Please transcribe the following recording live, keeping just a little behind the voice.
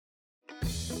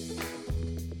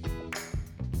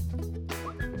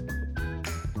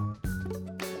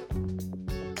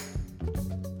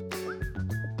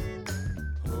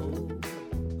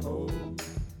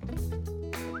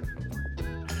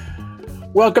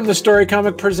Welcome to Story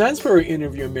Comic Presents, where we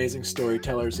interview amazing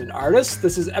storytellers and artists.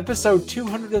 This is episode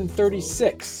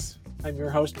 236. I'm your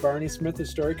host, Barney Smith of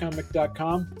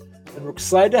StoryComic.com, and we're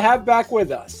excited to have back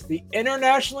with us the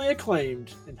internationally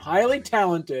acclaimed and highly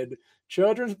talented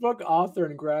children's book author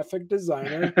and graphic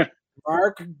designer,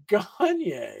 Mark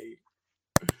Gagne.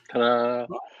 Ta-da.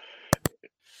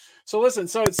 So listen,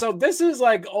 so this is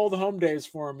like old home days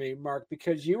for me, Mark,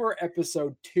 because you were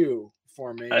episode 2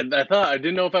 for me. I thought I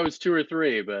didn't know if I was 2 or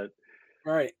 3, but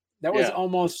Right. That was yeah,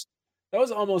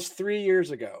 almost 3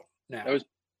 years ago now. that was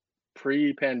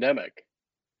pre-pandemic.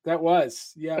 That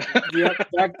was. Yep.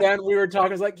 Back then we were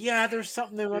talking, it's like, yeah, there's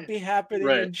something that might be happening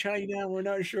Right. in China. We're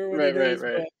not sure what Right, it is.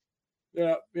 right.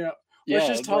 But yeah. Yeah, Let's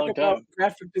just it's a talk long about time.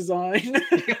 graphic design.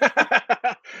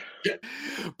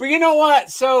 But you know what?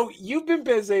 So you've been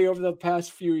busy over the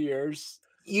past few years.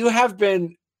 You have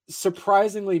been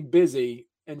surprisingly busy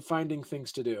in finding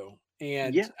things to do.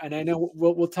 And Yeah. and I know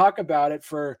we'll talk about it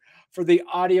for the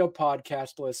audio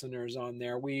podcast listeners on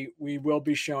there. We will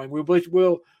be showing.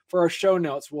 We'll for our show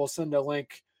notes, we'll send a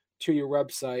link to your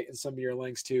website and some of your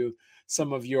links to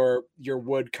some of your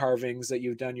wood carvings that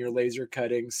you've done, your laser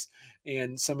cuttings,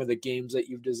 and some of the games that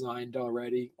you've designed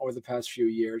already over the past few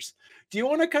years. Do you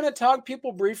want to kind of talk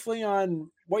people briefly on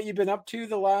what you've been up to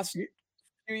the last few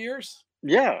years?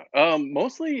 Yeah,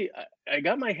 mostly I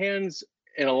got my hands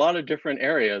in a lot of different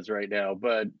areas right now,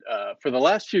 but for the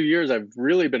last few years, I've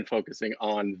really been focusing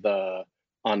on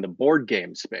the board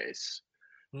game space.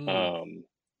 Hmm.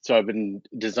 So I've been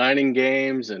designing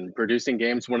games and producing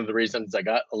games. One of the reasons I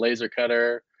got a laser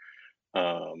cutter,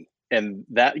 and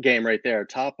that game right there,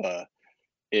 Tapa,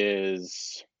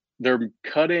 is they're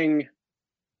cutting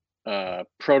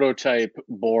prototype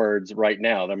boards right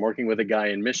now. I'm working with a guy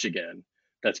in Michigan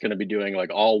that's going to be doing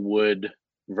like all wood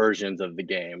versions of the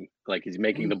game. Like he's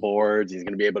making the boards, he's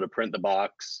going to be able to print the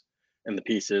box and the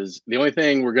pieces. The only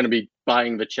thing we're going to be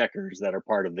buying the checkers that are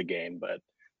part of the game, but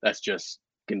that's just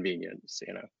convenience,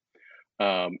 you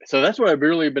know. So that's what I've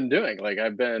really been doing. Like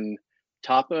I've been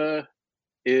Tapa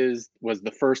was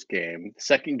the first game. The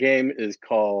second game is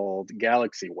called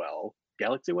Galaxy Well,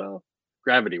 Gravity Well.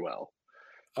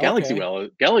 Okay.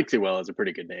 Galaxy Well is a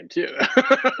pretty good name too.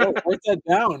 Oh, write that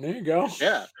down. There you go.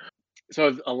 Yeah. So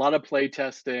it's a lot of play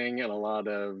testing and a lot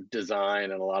of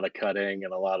design and a lot of cutting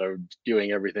and a lot of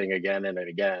doing everything again and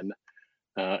again,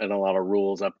 and a lot of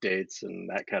rules updates and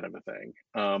that kind of a thing.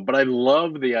 But I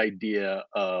love the idea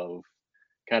of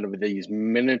kind of these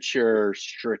miniature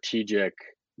strategic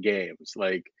games,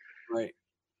 like Right.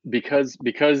 because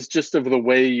just of the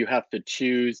way you have to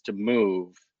choose to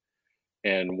move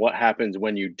and what happens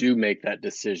when you do make that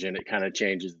decision, it kind of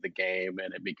changes the game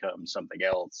and it becomes something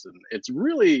else. And it's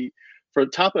really, for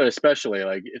Tapa especially,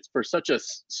 like it's for such a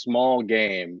small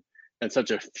game and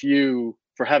such a few,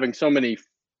 for having so many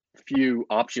few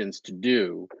options to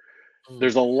do, Mm.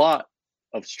 there's a lot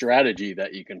of strategy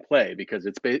that you can play because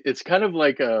it's kind of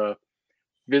like a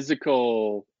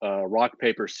physical rock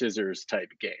paper scissors type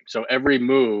game. So every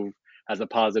move has a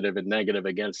positive and negative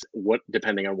against what,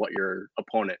 depending on what your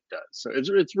opponent does. So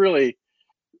it's really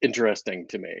interesting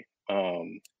to me.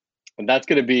 And that's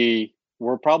going to be,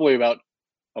 we're probably about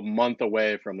a month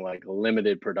away from like a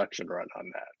limited production run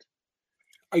on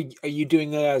that. Are you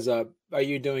doing that are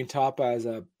you doing Top as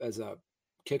a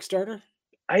Kickstarter?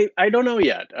 I don't know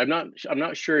yet. I'm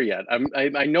not sure yet.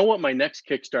 I know what my next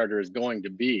Kickstarter is going to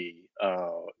be.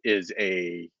 Is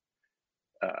a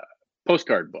uh,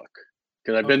 postcard book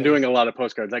because I've been Okay. doing a lot of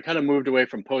postcards. I kind of moved away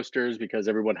from posters because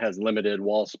everyone has limited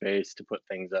wall space to put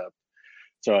things up.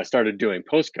 So I started doing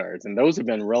postcards, and those have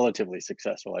been relatively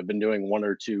successful. I've been doing 1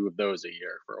 or 2 of those a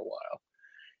year for a while,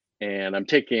 and I'm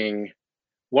taking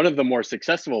one of the more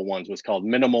successful ones was called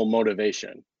Minimal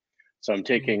Motivation. So I'm Mm.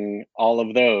 taking all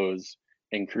of those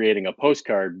and creating a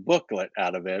postcard booklet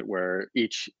out of it where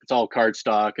it's all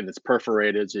cardstock and it's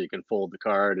perforated so you can fold the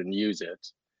card and use it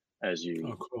as you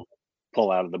Oh, cool. pull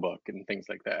out of the book and things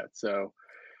like that. So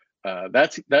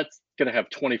that's going to have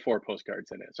 24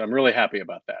 postcards in it. So I'm really happy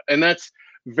about that. And that's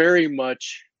very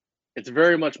much it's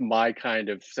very much my kind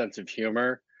of sense of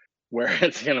humor where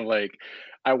it's kind of like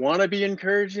I want to be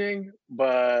encouraging,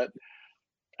 but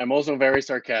I'm also very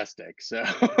sarcastic. So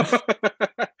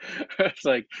it's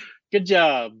like good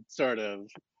job sort of.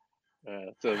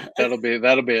 So that'll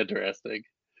be interesting.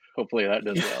 Hopefully that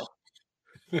does well.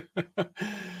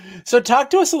 So talk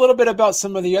to us a little bit about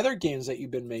some of the other games that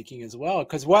you've been making as well.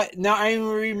 Because what now I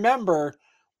remember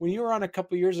when you were on a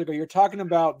couple years ago, you're talking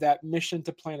about that Mission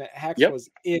to Planet Hex Yep. was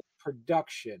in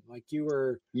production. Like you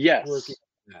were working Yes.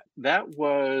 on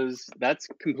that. That's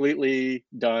completely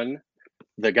done.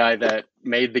 The guy that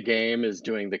made the game is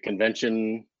doing the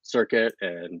convention circuit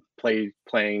and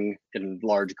playing in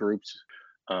large groups.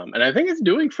 And I think it's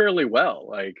doing fairly well.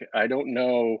 Like, I don't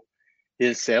know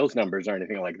his sales numbers or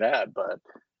anything like that, but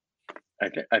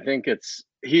I think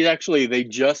they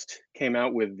just came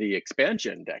out with the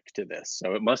expansion deck to this,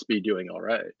 so it must be doing all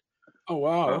right. Oh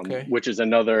wow, okay. Which is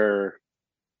another,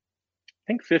 I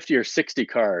think, 50 or 60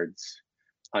 cards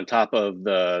on top of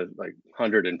the like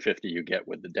 150 you get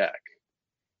with the deck.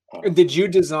 Did you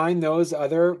design those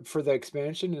other for the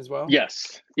expansion as well?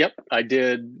 Yes. Yep. I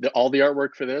did all the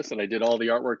artwork for this, and I did all the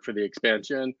artwork for the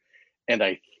expansion. And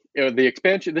the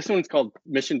expansion, this one's called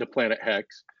Mission to Planet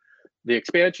Hex. The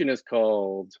expansion is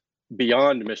called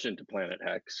Beyond Mission to Planet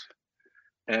Hex.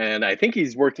 And I think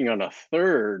he's working on a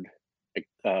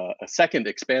second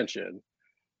expansion,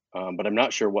 but I'm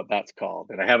not sure what that's called.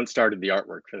 And I haven't started the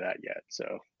artwork for that yet.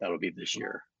 So that'll be this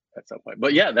year at some point.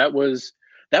 But yeah, that was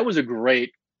a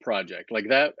great project like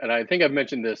that. And I think I've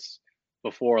mentioned this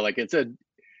before. Like, it's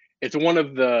one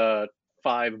of the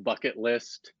 5 bucket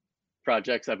list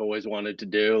projects I've always wanted to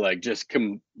do. Like, just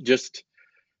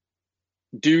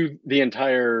do the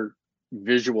entire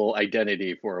visual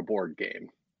identity for a board game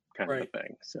kind of a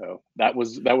thing. So that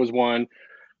was one.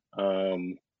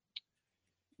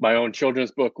 My own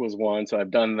children's book was one, so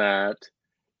I've done that.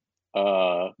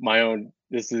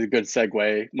 This is a good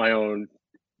segue, my own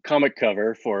comic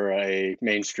cover for a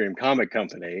mainstream comic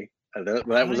company.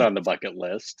 That was on the bucket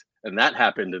list, and that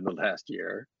happened in the last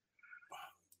year,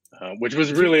 which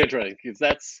was really interesting because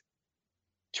that's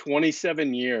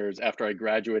 27 years after I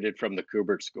graduated from the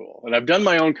Kubert School. And I've done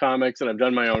my own comics and I've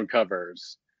done my own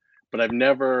covers, but I've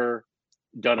never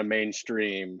done a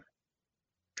mainstream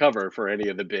cover for any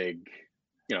of the big,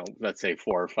 let's say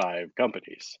 4 or 5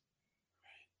 companies.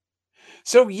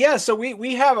 So yeah, so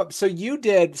we have so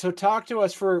talk to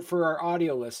us for our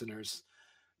audio listeners.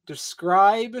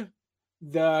 Describe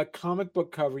the comic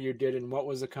book cover you did and what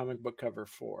was the comic book cover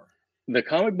for? The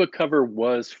comic book cover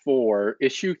was for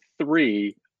issue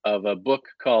 3 of a book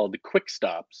called Quick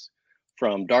Stops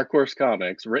from Dark Horse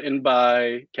Comics, written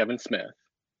by Kevin Smith.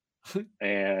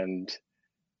 And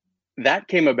that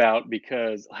came about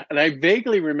because, and I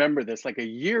vaguely remember this, like a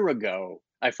year ago,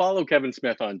 I follow Kevin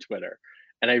Smith on Twitter,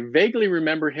 and I vaguely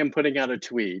remember him putting out a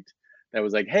tweet that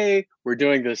was like, hey, we're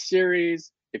doing this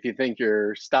series. If you think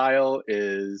your style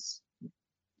is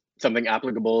something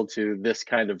applicable to this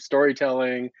kind of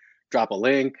storytelling, drop a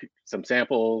link, some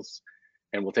samples,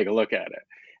 and we'll take a look at it.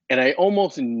 And I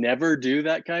almost never do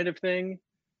that kind of thing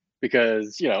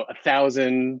because,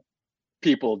 1,000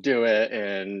 people do it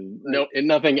and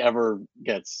nobody ever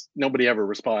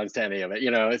responds to any of it.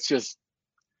 It's just,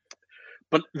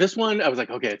 but this one I was like,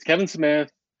 okay, it's Kevin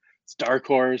Smith, it's Dark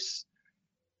Horse.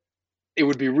 It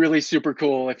would be really super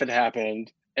cool if it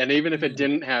happened. And even if it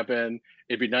didn't happen,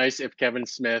 it'd be nice if Kevin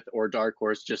Smith or Dark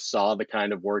Horse just saw the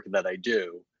kind of work that I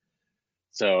do.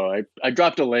 So I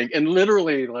dropped a link, and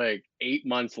literally like 8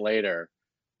 months later,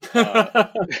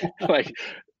 I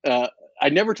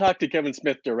never talked to Kevin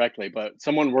Smith directly, but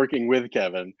someone working with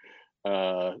Kevin,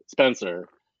 Spencer,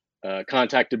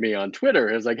 contacted me on Twitter.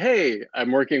 It was like, hey,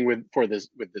 I'm working with this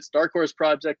Dark Horse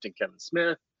project and Kevin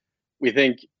Smith. We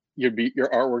think your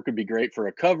artwork would be great for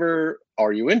a cover.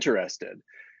 Are you interested?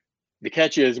 The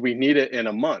catch is we need it in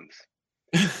a month.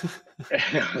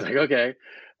 I was like, okay.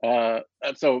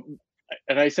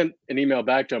 And I sent an email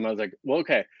back to him. I was like, well,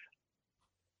 okay.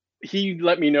 He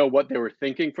let me know what they were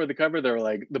thinking for the cover. They were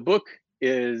like, the book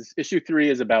is, issue 3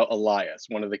 is about Elias,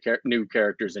 one of the new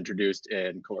characters introduced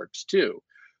in Clerks 2.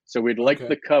 So we'd like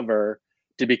the cover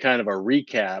to be kind of a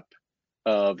recap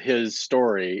of his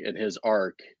story and his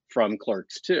arc from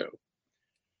Clerks 2,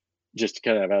 just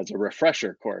kind of as a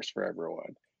refresher course for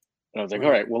everyone. And I was like, all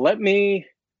right, well, let me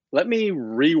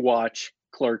rewatch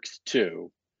Clerks 2,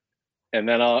 and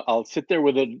then I'll sit there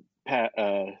with a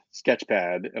sketch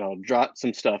pad and I'll jot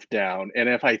some stuff down. And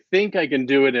if I think I can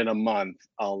do it in a month,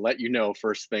 I'll let you know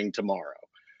first thing tomorrow.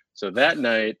 So that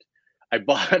night, I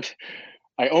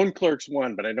own Clerks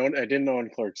 1, but I didn't own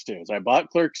Clerks 2. So I bought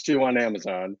Clerks 2 on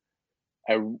Amazon.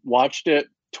 I watched it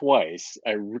twice.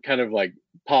 I kind of like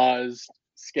paused,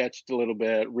 sketched a little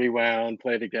bit, rewound,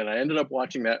 played again. I ended up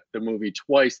watching the movie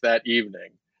twice that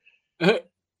evening.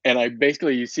 And I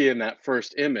basically, you see in that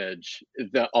first image,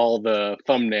 all the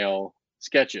thumbnail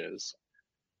sketches.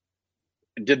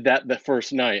 I did that the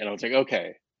first night, and I was like,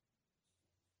 okay,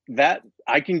 that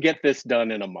I can get this done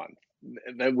in a month.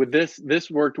 With this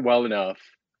worked well enough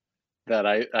that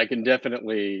I can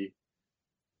definitely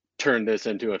turn this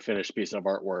into a finished piece of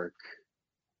artwork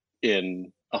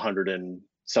in 100 and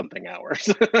something hours.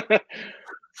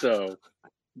 So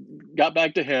got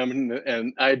back to him,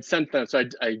 and I had sent them. So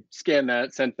I scanned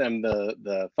that, sent them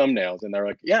the thumbnails, and they're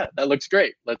like, "Yeah, that looks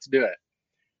great. Let's do it."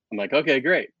 I'm like, "Okay,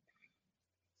 great."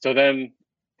 So then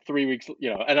 3 weeks,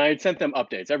 and I had sent them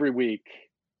updates every week.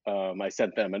 I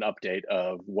sent them an update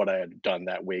of what I had done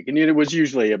that week, and it was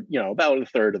usually about a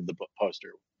third of the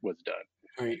poster was done.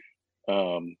 Right.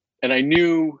 And I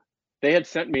knew they had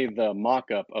sent me the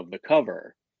mock-up of the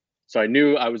cover, so I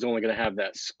knew I was only going to have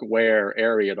that square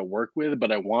area to work with,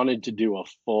 but I wanted to do a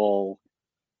full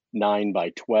 9 by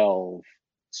 12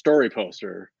 story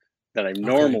poster that I've Okay.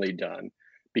 normally done,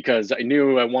 because I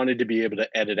knew I wanted to be able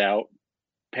to edit out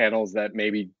panels that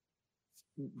maybe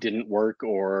didn't work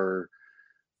or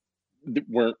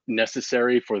weren't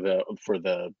necessary for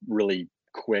the really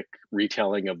quick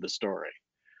retelling of the story.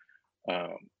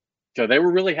 Um, so they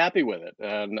were really happy with it,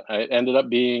 and I ended up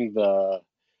being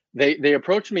they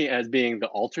approached me as being the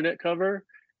alternate cover,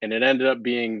 and it ended up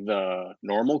being the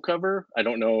normal cover. I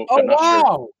don't know. Oh I'm not sure.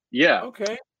 wow. Yeah.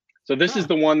 Okay. So this is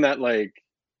Huh. the one that, like,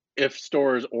 if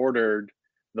stores ordered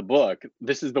the book,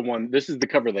 this is the one. This is the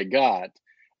cover they got,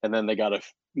 and then they got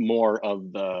more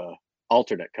of the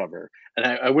alternate cover. And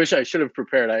I wish I should have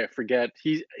prepared. I forget.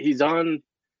 He's on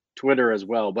Twitter as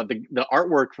well, but the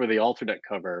artwork for the alternate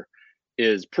cover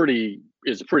is pretty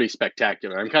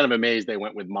spectacular. I'm kind of amazed they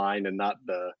went with mine and not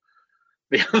the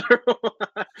other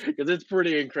one, because it's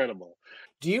pretty incredible.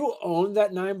 Do you own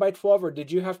that 9 by 12, or did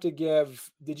you have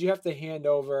to hand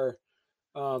over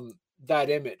that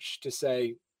image to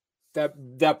say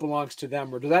that belongs to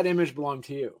them, or does that image belong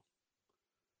to you?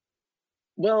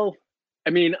 Well, I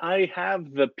mean, I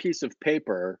have the piece of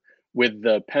paper with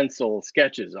the pencil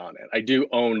sketches on it. I do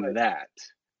own Right. that.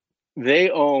 They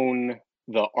own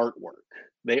the artwork.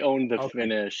 They own the Okay.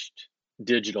 finished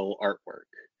digital artwork.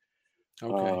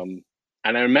 Okay. Um,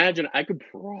 and I imagine I could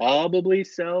probably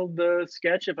sell the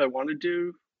sketch if I wanted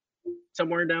to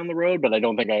somewhere down the road, but I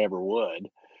don't think I ever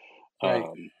would. Right.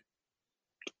 Um,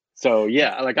 so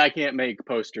yeah, like, I can't make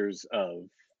posters of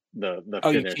the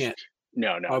Oh, you finished. can't.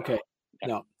 No, no, Okay. no.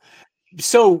 No.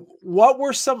 So what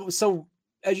were some so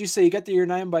as you say, you got your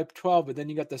 9 by 12, but then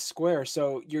you got the square.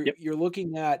 So you're Yep, you're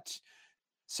looking at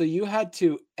so you had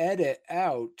to edit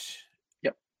out.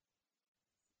 yep.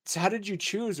 So how did you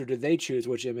choose, or did they choose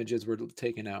which images were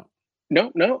taken out?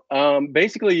 No, no.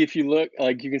 Basically, if you look,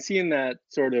 like, you can see in that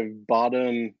sort of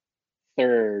bottom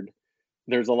third,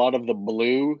 there's a lot of the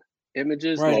blue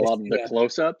images, a Right, I lot of see the that.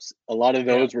 close-ups. A lot of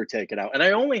Yeah. those were taken out, and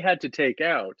I only had to take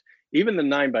out, even the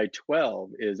 9 by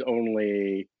 12 is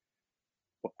only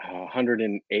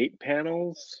 108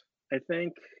 panels, I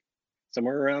think,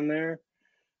 somewhere around there.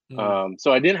 Mm,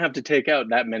 So I didn't have to take out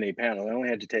that many panels. I only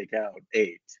had to take out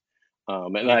 8,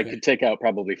 and I okay. could take out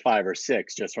probably 5 or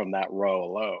 6 just from that row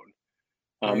alone.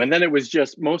 And Right. then it was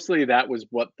just mostly that was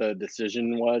what the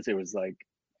decision was. It was like,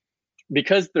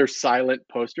 because they're silent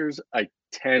posters, I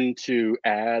tend to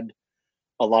add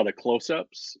a lot of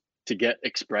close-ups to get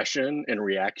expression and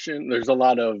reaction. There's a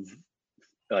lot of,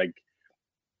 like,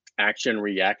 action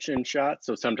reaction shots.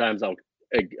 So sometimes I'll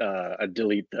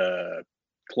delete the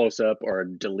close-up, or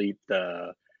delete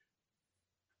the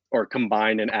or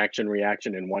combine an action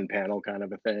reaction in one panel, kind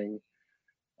of a thing.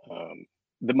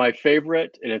 My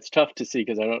favorite, and it's tough to see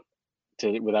because I don't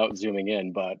to without zooming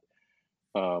in, but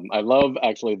I love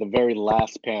actually the very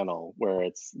last panel where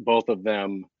it's both of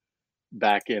them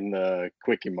back in the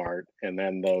Quickie Mart, and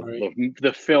then Right.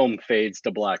 the film fades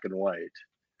to black and white.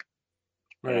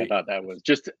 And I Right. thought that was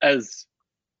just as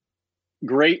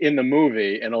great in the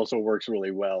movie, and also works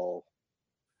really well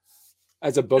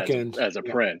As a as bookend. a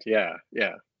Yeah. print. Yeah,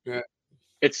 yeah. Yeah.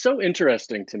 It's so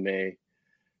interesting to me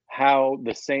how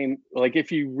the same, like,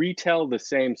 if you retell the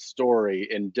same story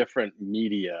in different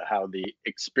media, how the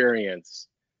experience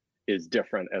is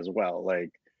different as well. Like,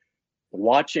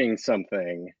 watching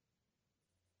something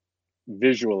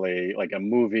visually, like a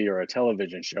movie or a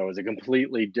television show, is a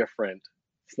completely different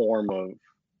form of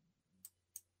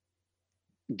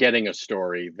getting a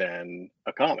story than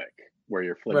a comic, where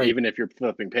you're Right. even if you're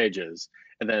flipping pages.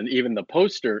 And then even the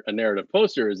poster, a narrative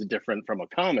poster, is different from a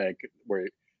comic, where,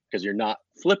 because you're not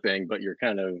flipping, but you're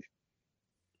kind of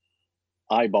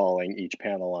eyeballing each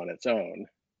panel on its own.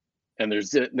 And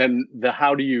then the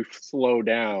how do you slow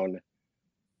down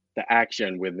the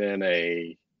action within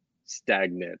a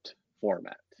stagnant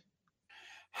format?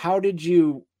 How did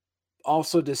you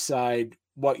also decide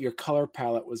what your color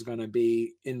palette was gonna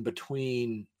be in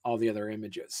between all the other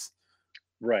images?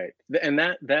 Right. And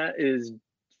that is,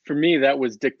 for me, that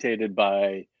was dictated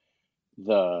by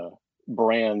the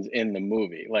brands in the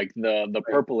movie. Like, the Right.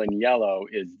 purple and yellow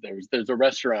is, there's a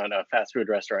restaurant, a fast food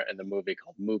restaurant in the movie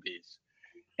called Movies.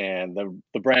 and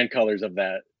the brand colors of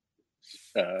that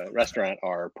restaurant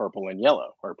are purple and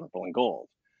yellow, or purple and gold.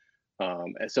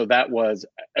 And so that was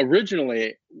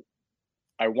originally,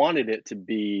 I wanted it to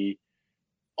be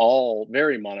all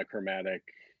very monochromatic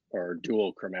or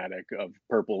dual chromatic of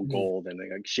purple, Mm, gold, and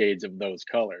like shades of those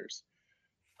colors.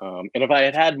 And if I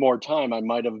had had more time, I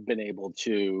might have been able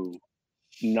to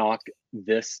knock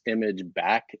this image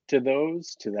back to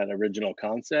that original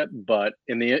concept. But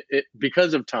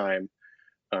because of time,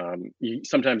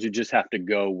 sometimes you just have to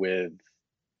go with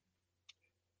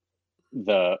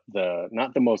the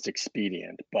not the most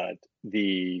expedient, but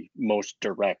the most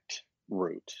direct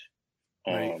route.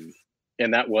 right, Um,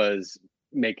 and that was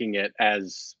making it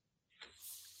as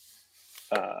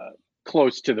uh,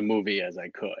 close to the movie as I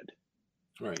could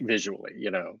right, visually,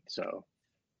 So,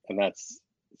 and that's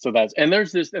and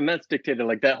there's this and that's dictated,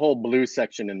 like that whole blue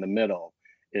section in the middle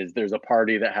is there's a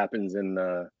party that happens and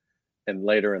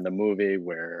later in the movie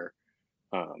where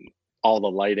um, all the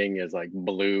lighting is like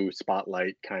blue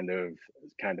spotlight kind of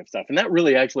stuff, and that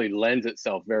really actually lends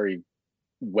itself very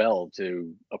well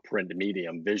to a print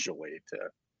medium visually. To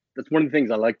That's one of the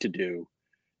things I like to do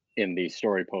in these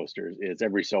story posters is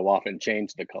every so often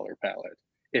change the color palette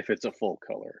if it's a full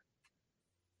color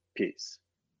piece,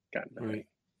 kind of thing. right.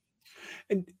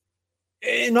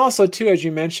 And also too, as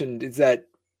you mentioned, is that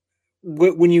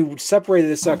when you separated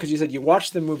this out, because you said you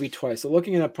watched the movie twice. So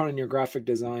looking at upon your graphic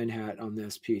design hat on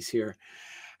this piece here,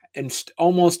 and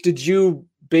almost did you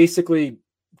basically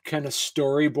kind of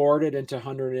storyboard it into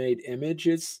 108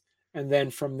 images, and then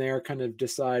from there kind of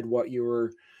decide what you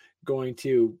were going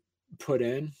to put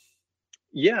in?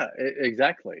 Yeah,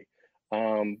 exactly.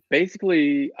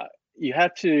 Basically, you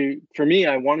have to. For me,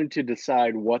 I wanted to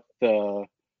decide what the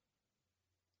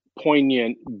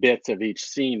poignant bits of each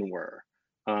scene were.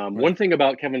 One Right. thing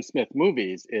about Kevin Smith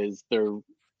movies is they're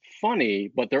funny,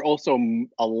 but they're also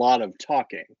a lot of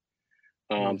talking.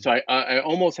 Mm, So I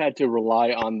almost had to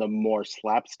rely on the more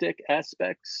slapstick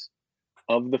aspects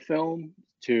of the film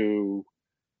to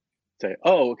say,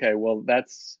 oh, okay, well,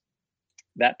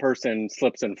 that person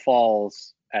slips and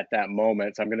falls at that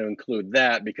moment, so I'm going to include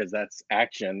that because that's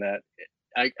action. That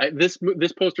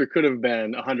this poster could have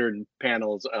been 100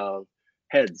 panels of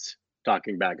heads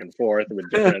talking back and forth with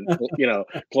different,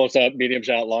 close up, medium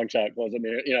shot, long shot, close up,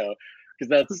 because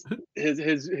that's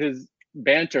his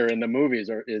banter in the movies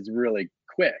is really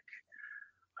quick.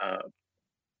 Uh,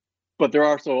 but there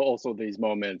are also these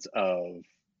moments of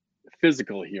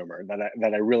physical humor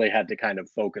that I really had to kind of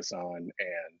focus on.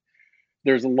 And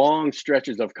there's long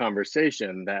stretches of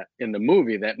conversation that in the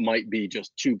movie that might be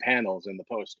just 2 panels in the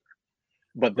poster,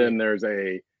 but then right. there's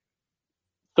a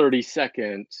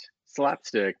 30-second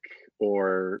slapstick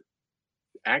or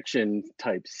action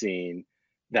type scene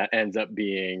that ends up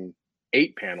being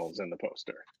 8 panels in the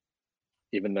poster,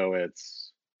 even though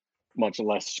it's much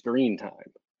less screen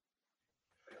time,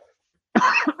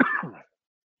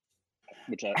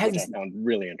 which I Has found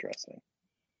really interesting.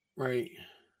 right.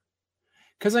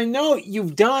 Because I know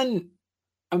you've done.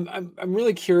 I'm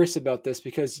really curious about this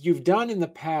because you've done in the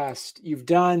past. You've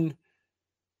done,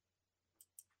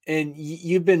 and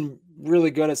you've been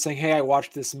really good at saying, "Hey, I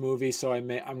watched this movie, so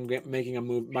making a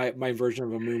movie, my version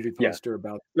of a movie Yeah, poster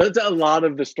about." that's a lot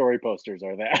of the story posters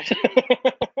are that.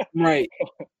 Right.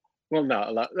 Well, not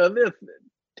a lot.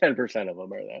 10% of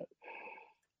them are that.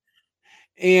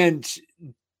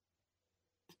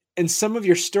 And some of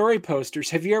your story posters,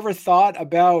 have you ever thought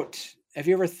about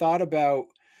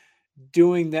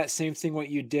doing that same thing what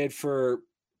you did for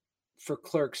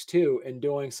Clerks 2 and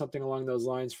doing something along those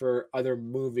lines for other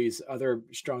movies, other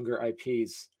stronger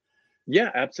IPs? Yeah,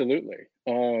 absolutely.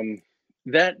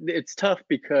 That it's tough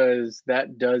because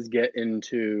that does get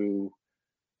into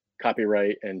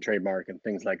copyright and trademark and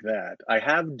things like that. I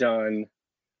have done.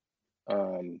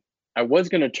 Um, I was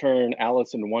going to turn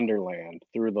Alice in Wonderland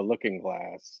Through the Looking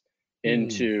Glass Mm,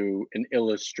 into an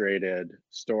illustrated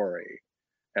story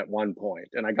at one point,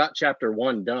 and I got chapter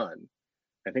one done.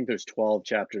 I think there's 12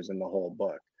 chapters in the whole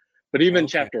book, but even okay.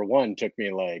 chapter one took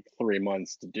me like 3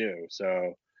 months to do.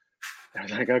 So I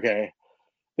was like, okay,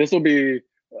 this will be a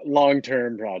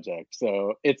long-term project.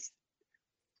 So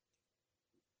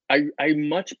I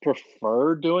much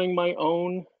prefer doing my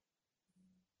own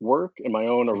work and my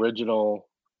own original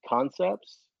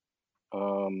concepts.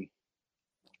 Um,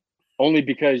 Only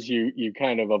because you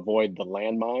kind of avoid the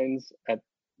landmines at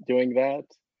doing that.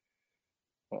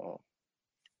 Uh,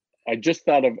 I just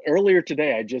thought of earlier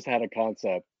today. I just had a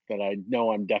concept that I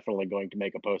know I'm definitely going to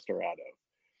make a poster out of,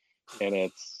 and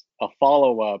it's a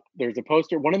follow up. There's a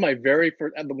poster. One of my very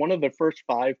first, one of the first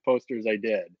 5 posters I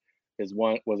did was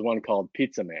one called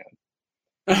Pizza Man.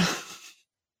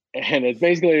 and it's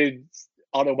basically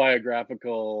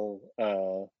autobiographical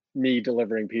me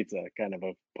delivering pizza kind of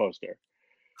a poster.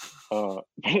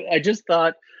 I just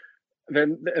thought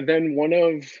then one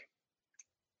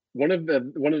of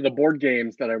the board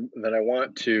games that I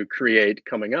want to create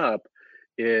coming up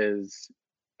is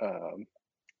um,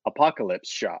 Apocalypse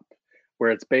Shop,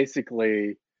 where it's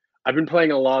basically I've been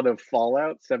playing a lot of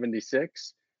Fallout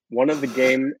 76. One of the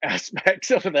game aspects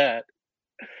of that,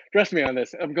 trust me on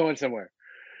this, I'm going somewhere.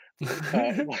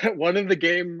 One of the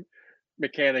game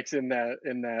mechanics in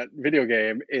that video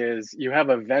game is you have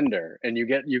a vendor and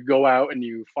you go out and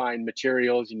you find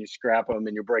materials and you scrap them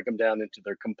and you break them down into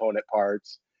their component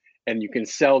parts, and you can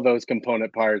sell those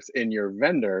component parts in your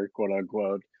vendor, quote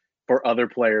unquote, for other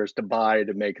players to buy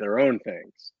to make their own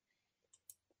things.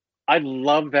 I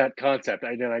love that concept.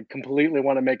 I completely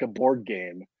want to make a board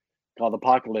game called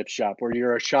Apocalypse Shop where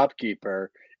you're a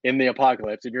shopkeeper in the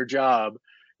apocalypse and your job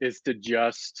is to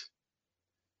just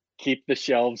keep the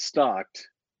shelves stocked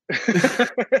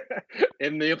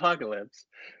in the apocalypse.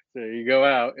 So you go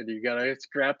out and you gotta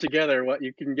scrap together what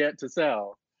you can get to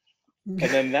sell. And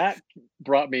then that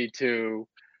brought me to,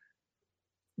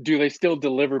 do they still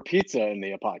deliver pizza in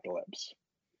the apocalypse?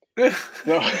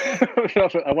 So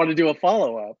I want to do a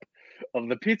follow up of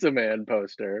the Pizza Man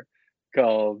poster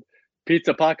called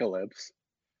Pizza Apocalypse,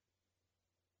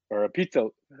 or a pizza.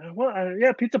 Well,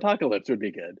 yeah, Pizza Apocalypse would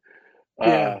be good.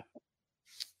 Yeah.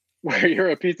 Where you're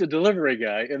a pizza delivery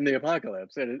guy in the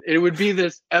apocalypse, and it would be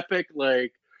this epic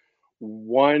like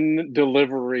one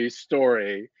delivery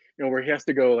story, where he has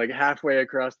to go like halfway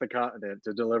across the continent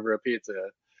to deliver a pizza,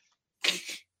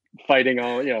 fighting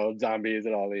all zombies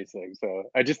and all these things. So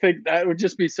I just think that would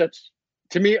just be such,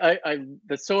 to me, I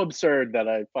that's so absurd that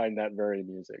I find that very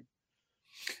amusing.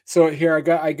 So here I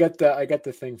got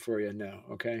the thing for you now.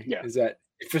 Okay, Yeah. is that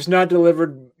if it's not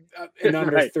delivered in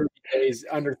Right,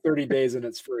 under 30 days, and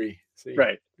it's free. See.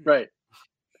 right, right.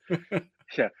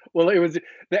 Yeah. Well,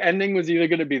 the ending was either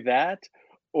going to be that,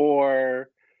 or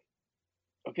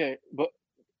okay, but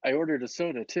I ordered a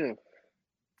soda too.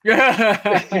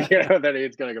 That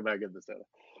he's gonna go back and get the soda.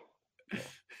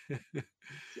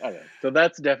 I don't know. So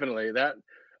that's definitely that.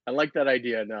 I like that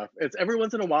idea enough. It's every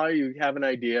once in a while you have an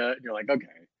idea and you're like, okay,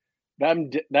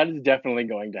 that is definitely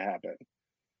going to happen.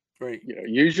 Right.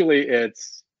 Usually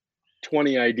it's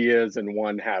 20 ideas and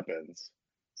one happens.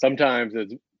 Sometimes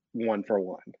it's one for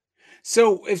one.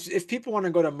 So if people want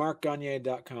to go to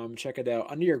markgagne.com, check it out.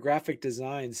 Under your graphic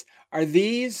designs, are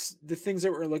these the things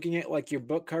that we're looking at, like your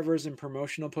book covers and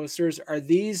promotional posters? Are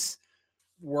these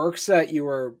jobs that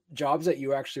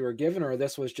you actually were given, or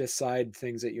this was just side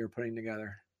things that you're putting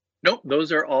together? Nope,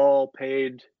 those are all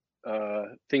paid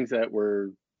things that were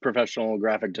professional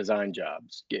graphic design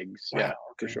jobs, gigs. Wow. Yeah,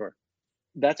 for Okay. sure.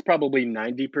 That's probably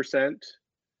 90%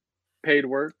 paid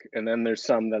work, and then there's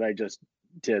some that I just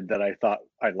did that I thought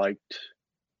I liked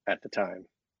at the time.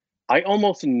 I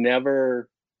almost never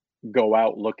go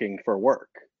out looking for work.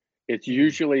 It's Mm.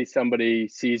 usually somebody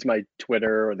sees my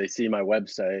Twitter or they see my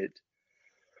website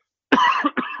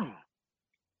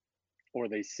or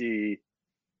they see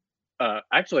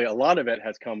actually a lot of it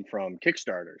has come from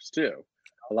Kickstarters too.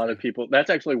 A lot of Okay. people, that's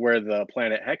actually where the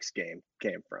Planet Hex game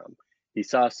came from. He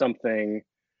saw something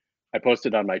I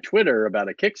posted on my Twitter about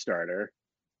a Kickstarter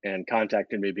and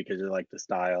contacted me because he liked the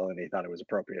style and he thought it was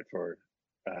appropriate for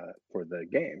the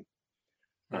game.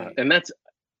 Right. And that's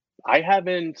I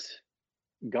haven't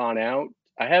gone out.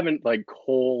 I haven't like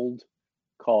cold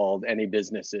called any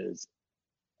businesses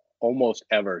almost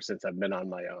ever since I've been on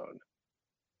my own.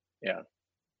 Yeah,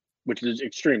 which is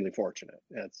extremely fortunate.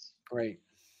 That's Great.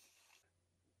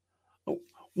 Oh,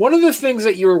 one of the things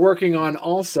that you were working on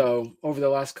also over the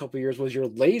last couple of years was your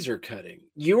laser cutting.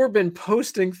 You have been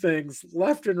posting things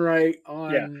left and right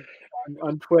yeah.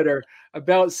 on Twitter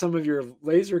about some of your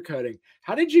laser cutting.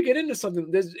 How did you get into something?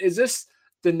 Is this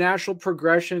the natural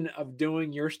progression of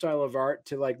doing your style of art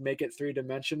to like make it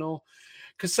three-dimensional?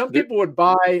 Because some There, people would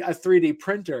buy a 3D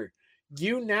printer.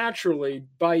 You naturally,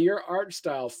 by your art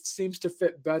style, seems to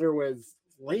fit better with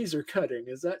laser cutting.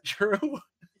 Is that true?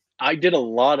 I did a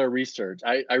lot of research.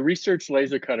 I researched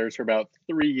laser cutters for about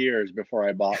 3 years before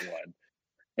I bought one,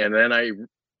 and then I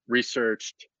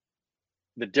researched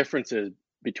the differences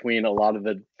between a lot of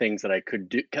the things that I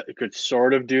could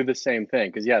sort of do the same thing.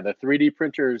 Because yeah, the 3D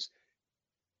printers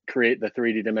create the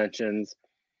 3D dimensions.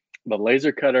 The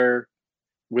laser cutter,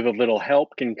 with a little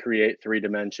help, can create 3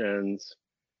 dimensions.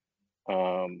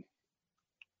 Um,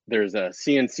 there's a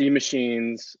CNC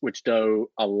machines which do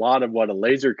a lot of what a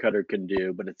laser cutter can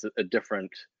do, but it's a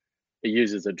different. It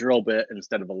uses a drill bit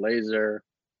instead of a laser.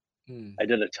 Hmm. I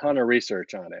did a ton of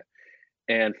research on it,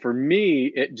 and for me,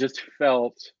 it just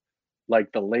felt. like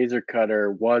the laser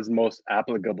cutter was most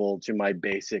applicable to my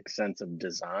basic sense of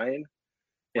design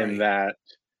in Right. that,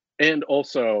 and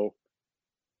also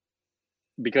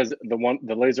because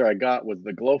the laser I got was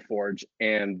the Glowforge,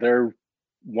 and they're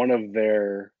one of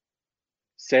their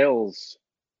sales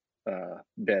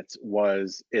bits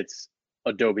was it's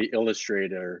Adobe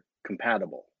Illustrator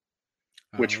compatible,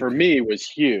 which Oh, for okay. me was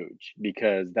huge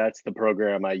because that's the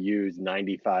program I use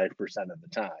 95% of the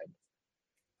time.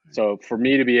 Right. So for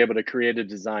me to be able to create a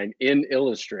design in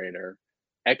Illustrator,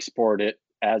 export it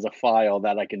as a file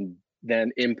that I can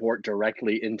then import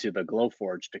directly into the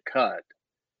Glowforge to cut.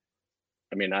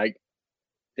 I mean,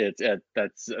 that's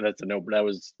a no. That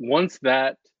was once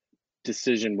that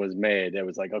decision was made, it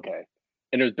was like okay,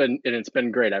 and it's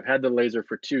been great. I've had the laser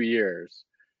for 2 years,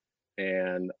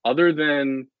 and other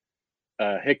than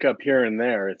a hiccup here and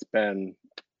there, it's been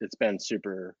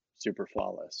super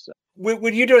flawless. So,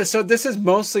 Would you do it? So this is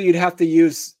mostly you'd have to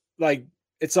use like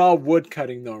it's all wood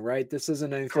cutting though, right? This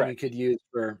isn't anything you correct. could use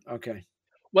for okay.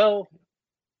 Well,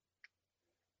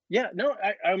 yeah, no,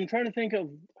 I'm trying to think of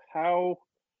how.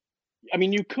 I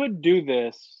mean, you could do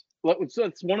this. So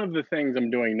that's one of the things I'm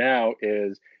doing now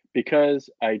is because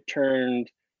I turned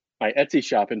my Etsy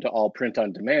shop into all print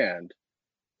on demand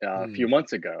a Hmm. few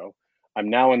months ago. I'm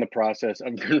now in the process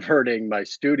of converting my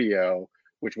studio,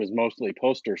 which was mostly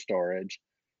poster storage,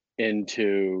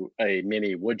 into a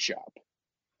mini wood shop.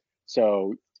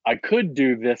 So I could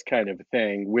do this kind of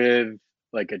thing with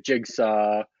like a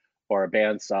jigsaw or a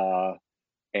bandsaw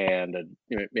and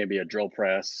maybe a drill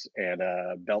press and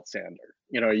a belt sander.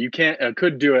 You can't. I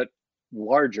could do it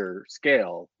larger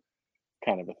scale,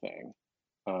 kind of a thing,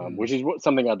 which Hmm. is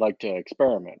something I'd like to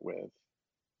experiment with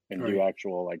and do Right.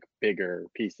 actual like bigger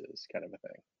pieces, kind of a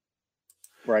thing.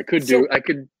 Where I could So do,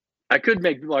 I could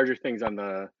make larger things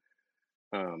um,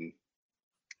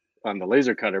 on the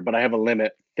laser cutter, but I have a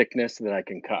limit thickness that I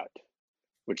can cut,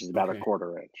 which is about a okay.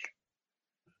 quarter inch.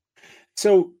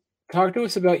 So talk to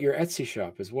us about your Etsy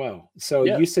shop as well. So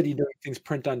Yeah, you said you're doing things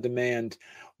print on demand.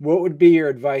 What would be your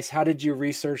advice? How did you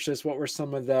research this? What were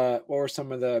some of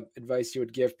the advice you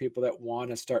would give people that want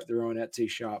to start their own Etsy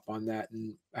shop on that?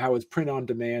 And how is print on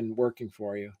demand working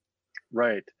for you?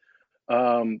 right.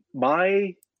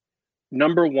 My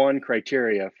number one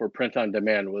criteria for print on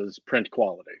demand was print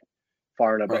quality,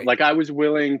 far and above. Right. Like I was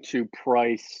willing to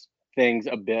price things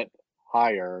a bit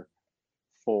higher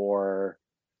for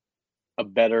a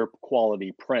better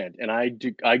quality print. And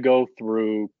I go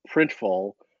through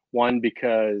Printful, one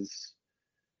because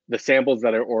the samples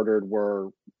that I ordered were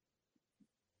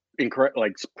incorrect,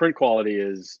 like print quality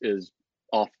is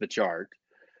off the chart,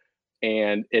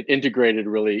 and it integrated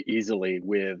really easily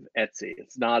with Etsy.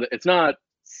 It's not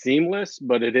seamless,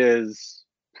 but it is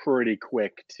pretty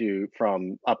quick to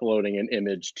from uploading an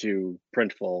image to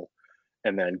Printful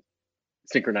and then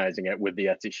synchronizing it with the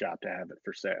Etsy shop to have it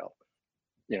for sale.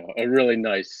 A really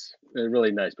nice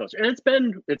poster, and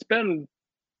it's been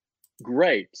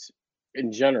great in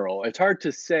general. It's hard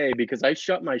to say because I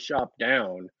shut my shop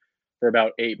down for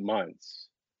about 8 months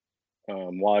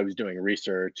while I was doing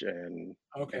research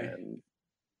Okay. and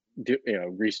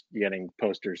getting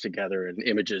posters together and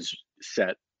images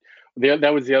set.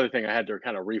 That was the other thing. I had to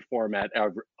kind of reformat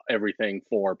everything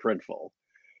for Printful.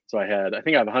 So I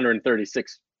think I have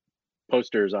 136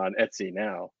 posters on Etsy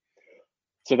now.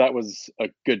 So that was a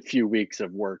good few weeks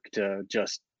of work to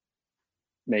just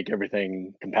make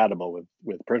everything compatible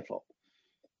with Printful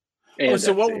Oh, and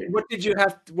so what Etsy. what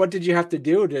did you have to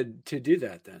do to do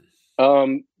that then?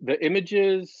 The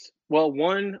images, well,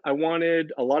 one, I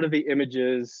wanted a lot of the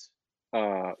images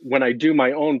when I do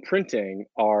my own printing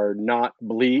are not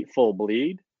full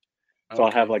bleed. So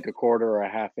I'll have Okay. like a quarter or a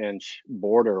half inch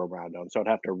border around them. So I'd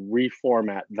have to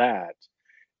reformat that.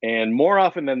 And more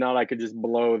often than not, I could just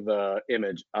blow the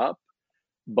image up.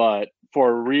 But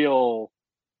for real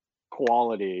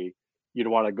quality, you'd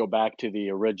want to go back to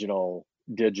the original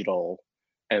digital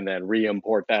and then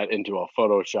re-import that into a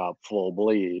Photoshop full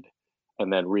bleed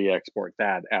and then re-export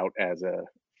that out as a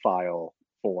file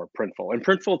for Printful. And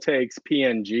Printful takes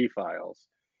PNG files,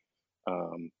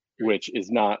 which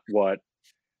is not what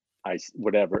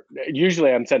whatever.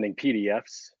 Usually I'm sending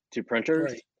PDFs to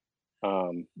printers,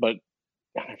 Right. but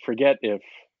I forget if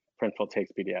Printful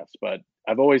takes PDFs, but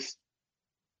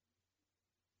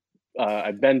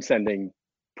I've been sending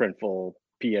Printful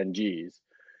PNGs.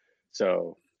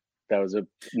 So that was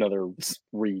another S-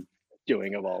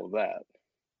 redoing of all of that.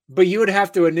 But you would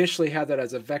have to initially have that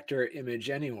as a vector image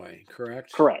anyway,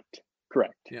 correct? Correct.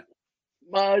 Correct. Yeah.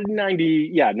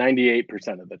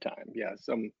 98% of the time. Yeah.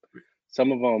 Some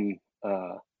of them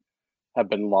have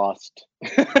been lost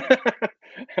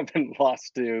have been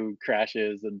lost to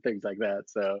crashes and things like that.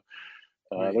 So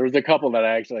Right. there was a couple that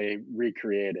I actually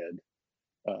recreated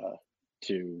uh,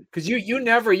 to. Because you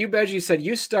never you as you said,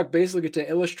 you stuck basically to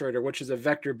Illustrator, which is a Yep.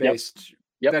 vector-based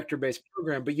Yep. vector-based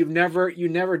program, but you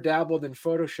never dabbled in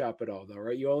Photoshop at all though,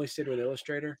 right? You only stayed with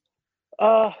Illustrator?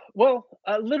 Well,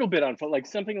 a little bit on like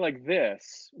something like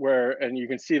this, where and you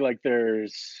can see like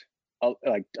there's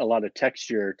like a lot of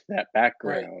texture to that Right.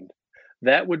 background.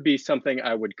 That would be something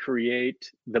I would create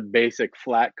the basic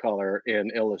flat color in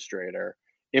Illustrator,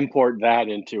 import that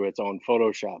into its own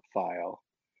Photoshop file,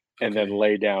 and then Okay.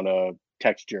 lay down a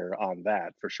texture on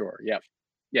that for sure. Yep.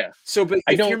 Yeah. So, but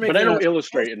if you're But I making a don't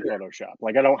illustrate in poster Photoshop.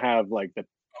 Like I don't have like the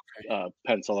okay,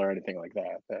 pencil or anything like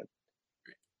that. That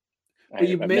but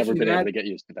you I've never making been able that to get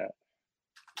used to that.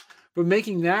 but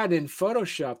making that in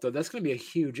Photoshop though, that's gonna be a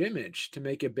huge image to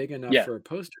make it big enough Yeah. for a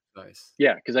poster size.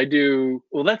 Yeah, because I do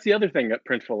well, that's the other thing that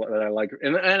Printful that I like,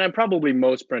 and I probably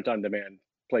most print on demand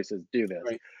places do this,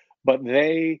 Right. but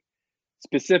they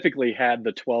specifically had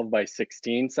the 12 by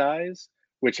 16 size,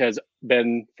 which has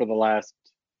been for the last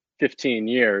 15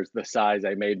 years the size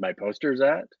I made my posters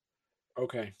at.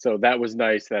 Okay. So that was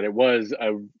nice that it was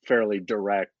a fairly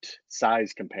direct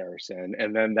size comparison,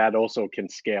 and then that also can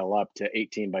scale up to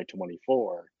 18 by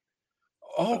 24.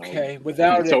 Um, Okay,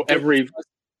 without so it getting every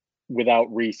without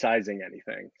resizing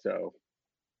anything.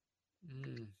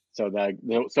 mm, So that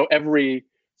so every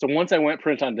so once I went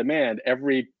print on demand,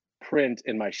 every print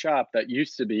in my shop that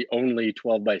used to be only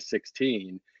 12 by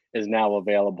 16 is now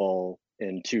available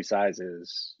in two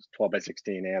sizes, 12 by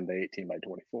 16 and the 18 by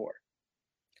 24.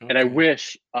 And okay.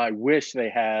 I wish they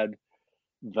had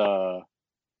the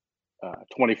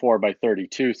 24 by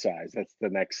 32 size. That's the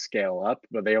next scale up,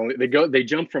 but they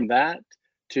jump from that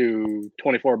to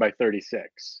 24 by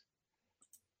 36.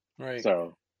 Right.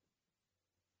 So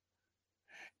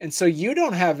And so you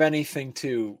don't have anything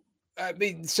to I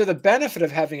mean, so the benefit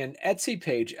of having an Etsy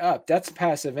page up, that's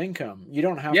passive income. You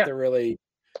don't have yeah, to really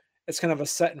it's kind of a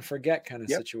set and forget kind of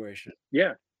yep, situation.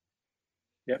 yeah.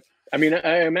 Yep. I mean,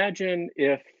 I imagine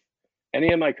if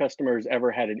any of my customers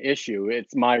ever had an issue,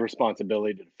 it's my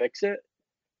responsibility to fix it.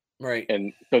 Right.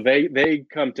 And so they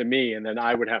come to me, and then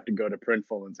I would have to go to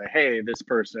Printful and say, "Hey, this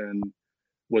person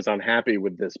was unhappy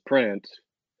with this print.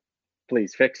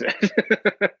 Please fix it."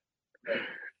 Right.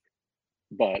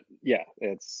 But yeah,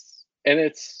 it's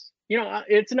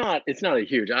it's not a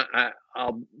huge.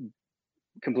 I'll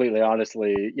completely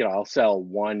honestly, I'll sell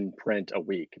one print a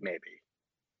week maybe.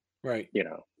 Right.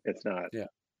 It's not Yeah.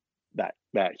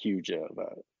 that huge of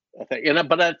a thing.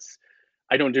 But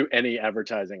I don't do any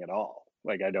advertising at all.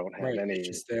 Like I don't have Right. It's any.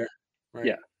 just there. Yeah,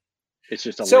 Right. it's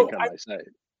just a link So on my site.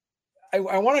 I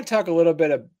want to talk a little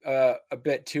bit a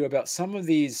bit too about some of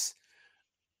these.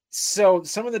 So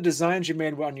some of the designs you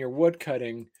made on your wood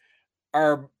cutting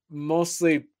are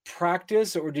mostly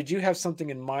practice, or did you have something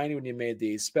in mind when you made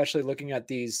these? Especially looking at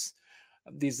these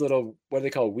little what are they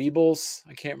called? Weebles?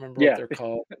 I can't remember what Yeah, they're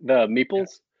called. the Yeah,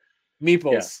 meeples. Yeah,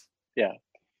 meeples.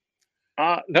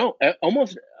 yeah. No,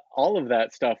 almost all of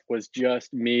that stuff was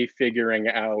just me figuring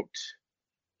out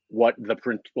what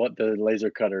the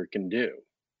laser cutter can do,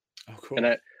 Oh, and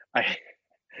cool. I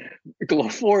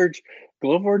Glowforge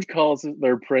Glowforge calls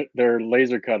their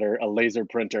laser cutter a laser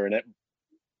printer, and it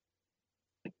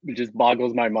just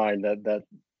boggles my mind that that's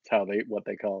how they what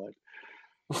they call it.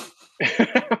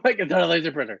 Like it's not a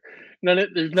laser printer.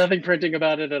 There's nothing printing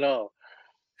about it at all.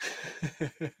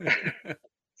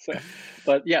 So,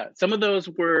 but yeah, some of those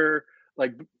were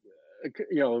like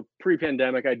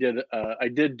pre-pandemic. I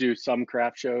did do some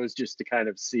craft shows just to kind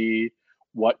of see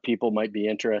what people might be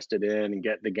interested in and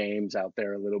get the games out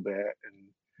there a little bit.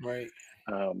 Right,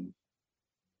 And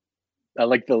I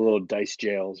like the little dice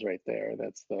jails right there.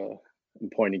 I'm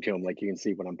pointing to them like you can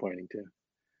see what I'm pointing to.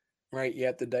 right.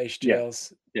 Yeah, the dice Yeah,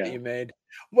 jails that yeah. you made.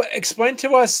 Well, explain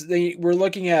to us we're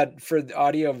looking at for the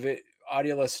audio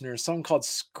listeners, something called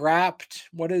Scrapped.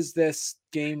 What is this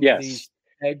game with Yes. these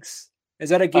eggs? Is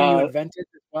that a game you Uh, invented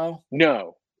as well?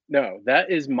 no, no,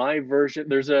 that is my version.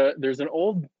 There's an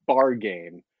old bar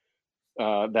game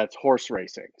that's horse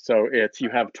racing. So it's you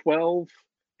have 12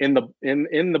 in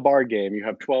the bar game. You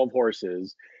have 12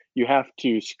 horses. You have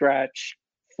to scratch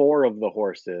four of the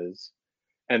horses,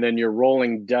 and then you're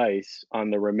rolling dice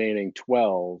on the remaining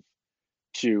 12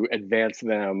 to advance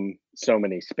them so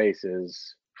many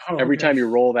spaces. Oh, Every okay. time you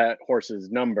roll that horse's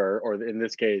number, or in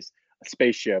this case, a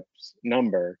spaceship's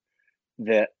number,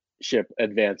 that ship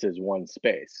advances one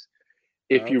space.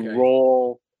 If you Okay.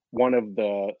 roll one of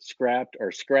the scrapped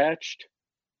or scratched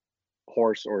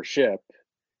horse or ship,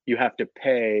 you have to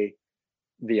pay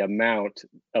the amount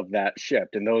of that ship,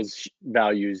 and those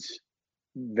values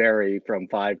vary from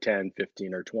 5, 10,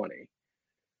 15, or 20.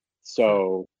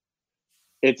 So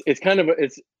it's kind of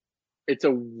it's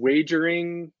a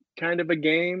wagering kind of a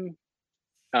game.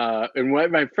 And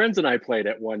what my friends and I played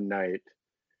it one night,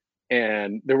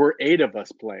 and there were 8 of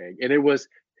us playing, and it was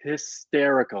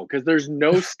hysterical because there's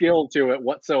no skill to it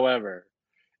whatsoever.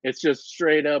 It's just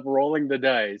straight up rolling the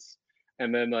dice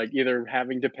and then like either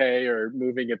having to pay or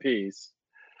moving a piece.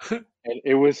 And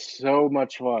it was so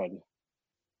much fun.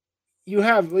 You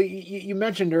have you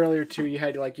mentioned earlier too. You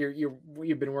had like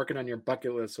you've been working on your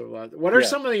bucket list a lot. What are Yeah.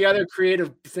 some of the other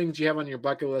creative things you have on your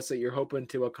bucket list that you're hoping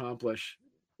to accomplish?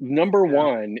 Number Yeah.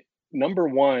 one, number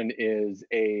one is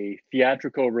a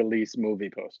theatrical release movie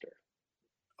poster.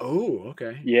 Oh,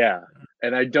 okay. Yeah.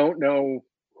 And I don't know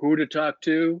who to talk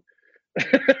to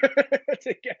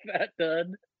to get that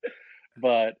done,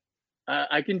 but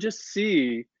I can just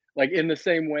see, like, in the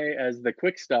same way as the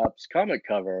Quick Stops comic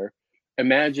cover, Right,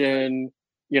 imagine,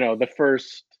 the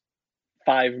first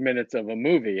 5 minutes of a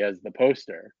movie as the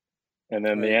poster. And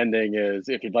then the right, ending is,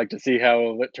 if you'd like to see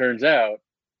how it turns out,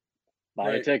 buy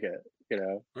a right, ticket, you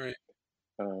know? right.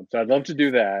 So I'd love to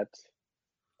do that.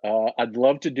 I'd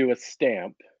love to do a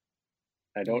stamp.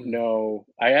 I don't Mm, know.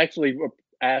 I actually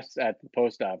asked at the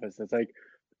post office. It's like,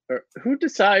 who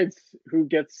decides who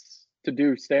gets to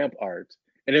do stamp art?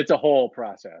 And it's a whole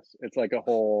process. It's like a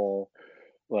whole,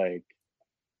 like,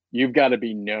 you've got to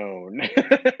be known.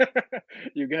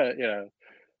 You got,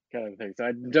 kind of thing. So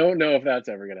I don't know if that's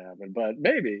ever going to happen, but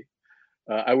maybe.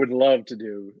 I would love to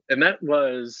do, and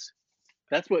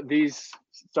that's what these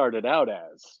started out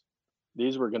as.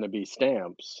 These were going to be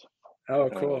stamps. oh,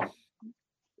 Uh, cool.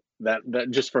 that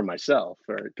just for myself,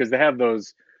 or because they have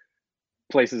those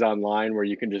places online where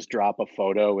you can just drop a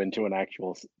photo into an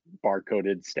actual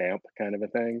barcoded stamp kind of a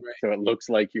thing, Right. so it looks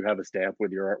like you have a stamp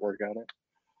with your artwork on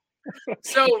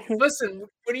So it. listen,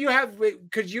 what do you have?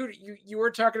 Because you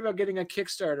were talking about getting a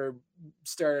Kickstarter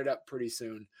started up pretty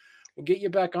soon. We'll get you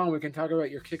back on. We can talk about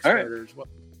your All right, Kickstarters. What,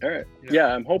 all right. you know, Yeah,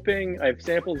 I'm hoping I have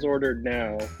samples ordered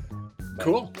now.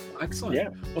 cool, excellent. Yeah,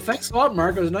 Well, thanks a lot,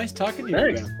 Mark. It was nice talking to you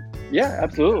thanks. again. Yeah,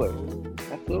 absolutely,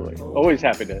 absolutely. Always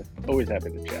happy to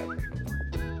chat.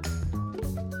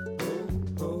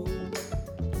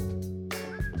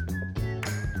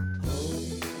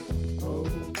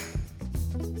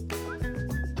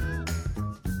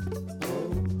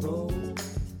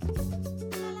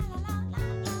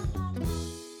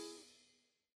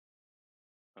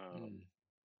 Mm.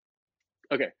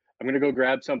 Okay, I'm gonna go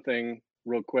grab something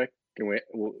real quick. Can we?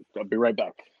 I'll be right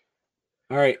back.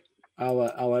 All right,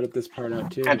 I'll edit this part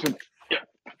out too. Answer. Yeah.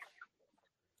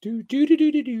 Do do do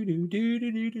do do do do do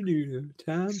do do do do.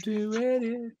 Time to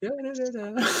edit. Da, da,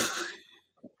 da, da.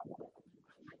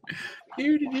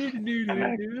 Do do do do I'm do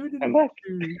back. do do I'm back.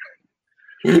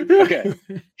 do Okay.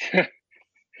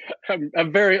 do.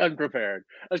 I'm very unprepared.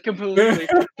 It's completely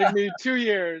took me 2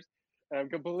 years, and I'm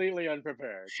completely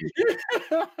unprepared.